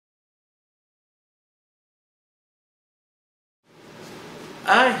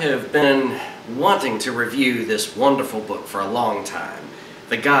I have been wanting to review this wonderful book for a long time,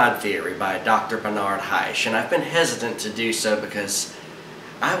 The God Theory by Dr. Barnard Haisch, and I've been hesitant to do so because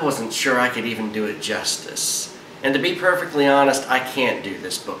I wasn't sure I could even do it justice. And to be perfectly honest, I can't do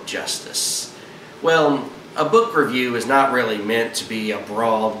this book justice. Well, a book review is not really meant to be a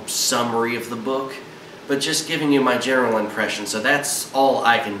broad summary of the book, but just giving you my general impression, so that's all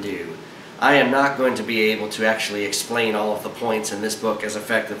I can do. I am not going to be able to actually explain all of the points in this book as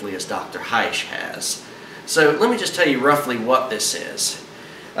effectively as Dr. Haisch has. So let me just tell you roughly what this is.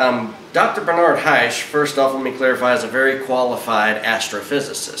 Dr. Barnard Haisch, first off, let me clarify, is a very qualified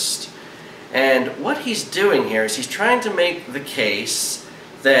astrophysicist. And what he's doing here is he's trying to make the case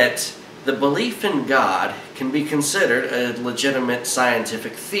that the belief in God can be considered a legitimate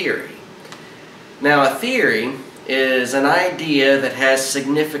scientific theory. Now, a theory is an idea that has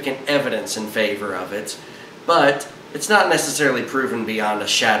significant evidence in favor of it, but it's not necessarily proven beyond a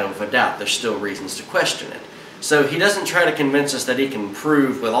shadow of a doubt. There's still reasons to question it. So he doesn't try to convince us that he can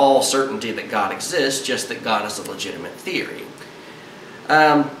prove with all certainty that God exists, just that God is a legitimate theory.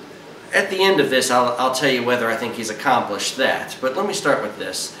 At the end of this, I'll tell you whether I think he's accomplished that, but let me start with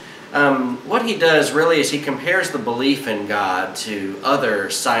this. What he does really is he compares the belief in God to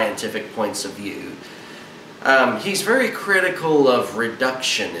other scientific points of view. He's very critical of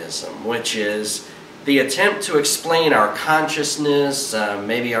reductionism, which is the attempt to explain our consciousness,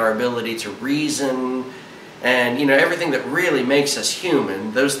 maybe our ability to reason, and everything that really makes us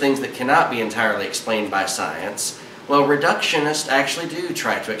human, those things that cannot be entirely explained by science. Well, reductionists actually do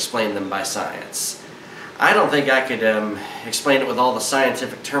try to explain them by science. I don't think I could explain it with all the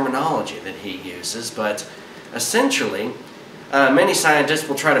scientific terminology that he uses, but essentially, many scientists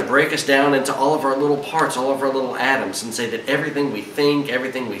will try to break us down into all of our little parts, all of our little atoms, and say that everything we think,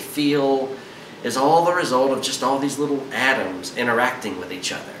 everything we feel, is all the result of just all these little atoms interacting with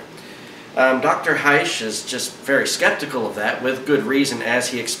each other. Dr. Haisch is just very skeptical of that, with good reason, as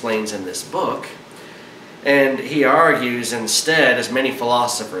he explains in this book. And he argues instead, as many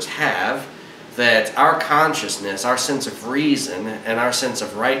philosophers have, that our consciousness, our sense of reason, and our sense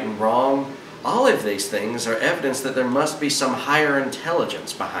of right and wrong, all of these things are evidence that there must be some higher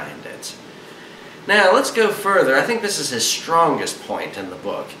intelligence behind it. Now, let's go further. I think this is his strongest point in the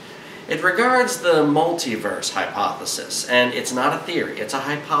book. It regards the multiverse hypothesis, and it's not a theory, it's a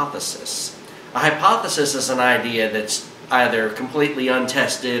hypothesis. A hypothesis is an idea that's either completely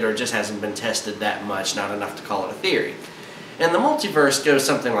untested or just hasn't been tested that much, not enough to call it a theory. And the multiverse goes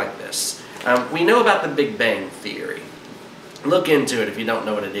something like this. We know about the Big Bang theory. Look into it if you don't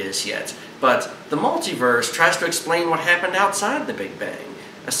know what it is yet. But the multiverse tries to explain what happened outside the Big Bang.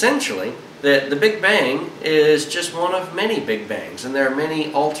 Essentially, that the Big Bang is just one of many Big Bangs, and there are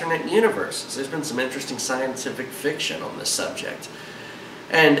many alternate universes. There's been some interesting scientific fiction on this subject.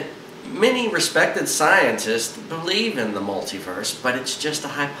 And many respected scientists believe in the multiverse, but it's just a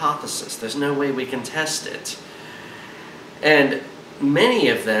hypothesis. There's no way we can test it. And many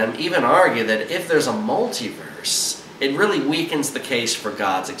of them even argue that if there's a multiverse, it really weakens the case for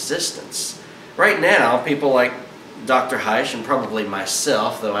God's existence. Right now, people like Dr. Haisch, and probably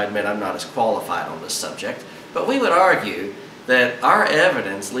myself, though I admit I'm not as qualified on this subject, but we would argue that our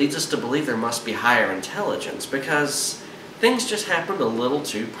evidence leads us to believe there must be higher intelligence because things just happened a little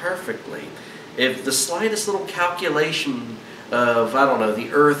too perfectly. If the slightest little calculation of, I don't know,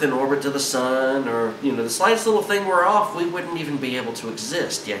 the Earth in orbit to the Sun, or, the slightest little thing were off, we wouldn't even be able to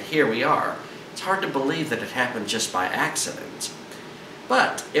exist, yet here we are. It's hard to believe that it happened just by accident.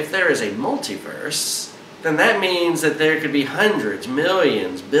 But if there is a multiverse, then that means that there could be hundreds,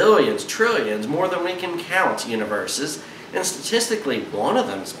 millions, billions, trillions, more than we can count universes, and statistically one of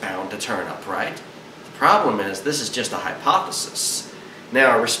them is bound to turn up, right? The problem is this is just a hypothesis.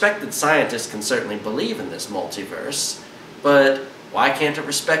 Now, a respected scientist can certainly believe in this multiverse, but why can't a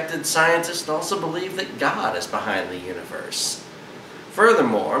respected scientist also believe that God is behind the universe?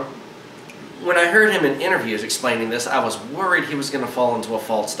 Furthermore, when I heard him in interviews explaining this, I was worried he was going to fall into a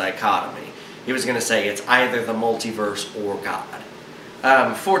false dichotomy. He was going to say it's either the multiverse or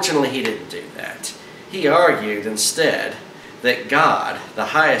God. Fortunately, he didn't do that. He argued instead that God, the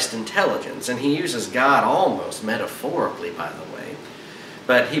highest intelligence, and he uses God almost metaphorically, by the way,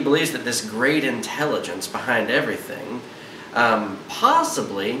 but he believes that this great intelligence behind everything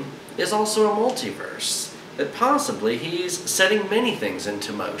possibly is also a multiverse. That possibly he's setting many things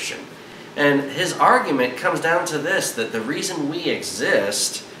into motion. And his argument comes down to this, that the reason we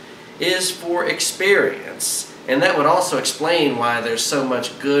exist is for experience. And that would also explain why there's so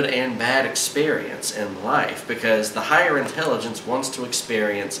much good and bad experience in life, because the higher intelligence wants to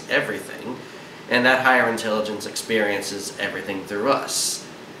experience everything, and that higher intelligence experiences everything through us.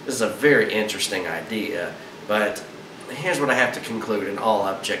 This is a very interesting idea, but here's what I have to conclude in all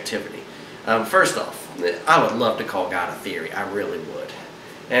objectivity. First off, I would love to call God a theory. I really would.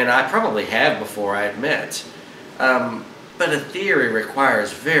 And I probably have before, I admit. But a theory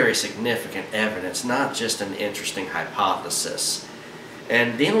requires very significant evidence, not just an interesting hypothesis.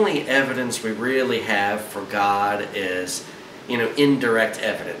 And the only evidence we really have for God is, indirect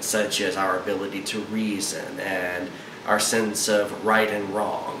evidence, such as our ability to reason and our sense of right and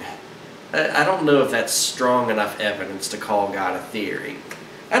wrong. I don't know if that's strong enough evidence to call God a theory.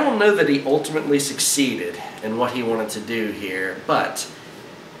 I don't know that he ultimately succeeded in what he wanted to do here, but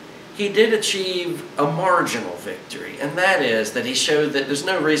he did achieve a marginal victory, and that is that he showed that there's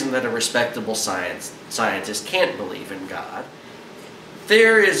no reason that a respectable scientist can't believe in God.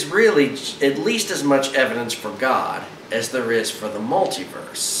 There is really at least as much evidence for God as there is for the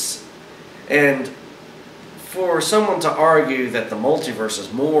multiverse. And for someone to argue that the multiverse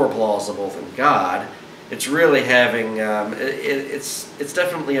is more plausible than God, it's really having, it's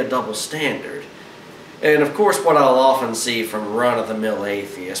definitely a double standard. And of course what I'll often see from run-of-the-mill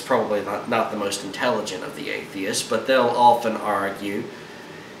atheists, probably not the most intelligent of the atheists, but they'll often argue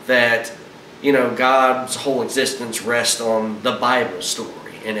that, God's whole existence rests on the Bible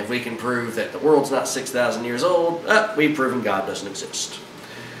story. And if we can prove that the world's not 6,000 years old, we've proven God doesn't exist.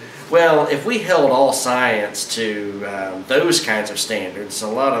 Well, if we held all science to those kinds of standards, a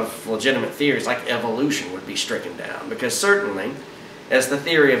lot of legitimate theories like evolution would be stricken down. Because certainly, as the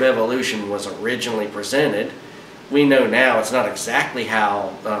theory of evolution was originally presented, we know now it's not exactly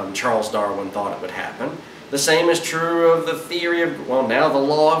how Charles Darwin thought it would happen. The same is true of the theory of, now the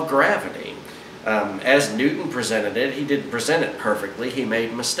law of gravity. As Newton presented it, he didn't present it perfectly, he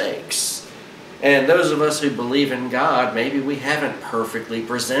made mistakes. And those of us who believe in God, maybe we haven't perfectly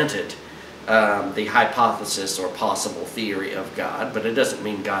presented the hypothesis or possible theory of God, but it doesn't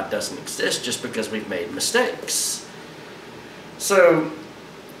mean God doesn't exist just because we've made mistakes. So,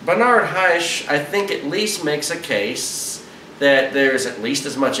 Barnard Haisch, I think, at least makes a case that there's at least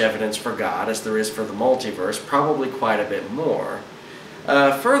as much evidence for God as there is for the multiverse, probably quite a bit more.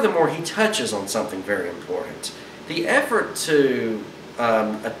 Furthermore, he touches on something very important. The effort to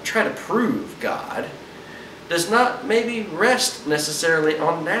try to prove God does not maybe rest necessarily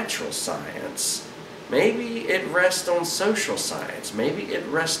on natural science. Maybe it rests on social science. Maybe it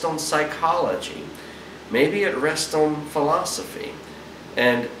rests on psychology. Maybe it rests on philosophy.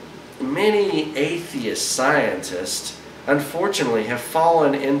 And many atheist scientists, unfortunately, have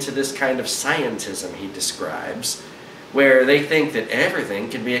fallen into this kind of scientism he describes, where they think that everything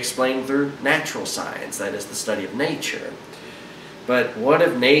can be explained through natural science, that is, the study of nature. But what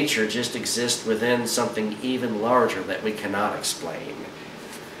if nature just exists within something even larger that we cannot explain?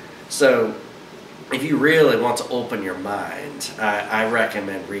 So, if you really want to open your mind, I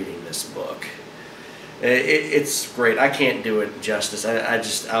recommend reading this book. It's great. I can't do it justice.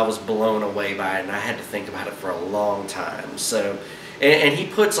 I was blown away by it, and I had to think about it for a long time. So, and he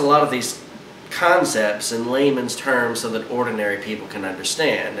puts a lot of these concepts in layman's terms so that ordinary people can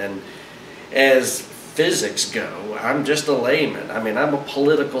understand. And as physics go, I'm just a layman. I mean, I'm a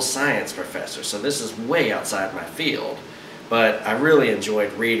political science professor, so this is way outside my field. But I really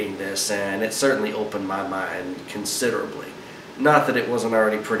enjoyed reading this, and it certainly opened my mind considerably. Not that it wasn't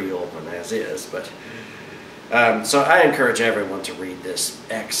already pretty open as is, but so I encourage everyone to read this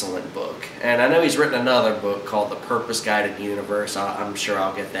excellent book. And I know he's written another book called The Purpose Guided Universe. I'm sure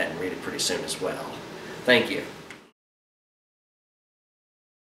I'll get that and read it pretty soon as well. Thank you.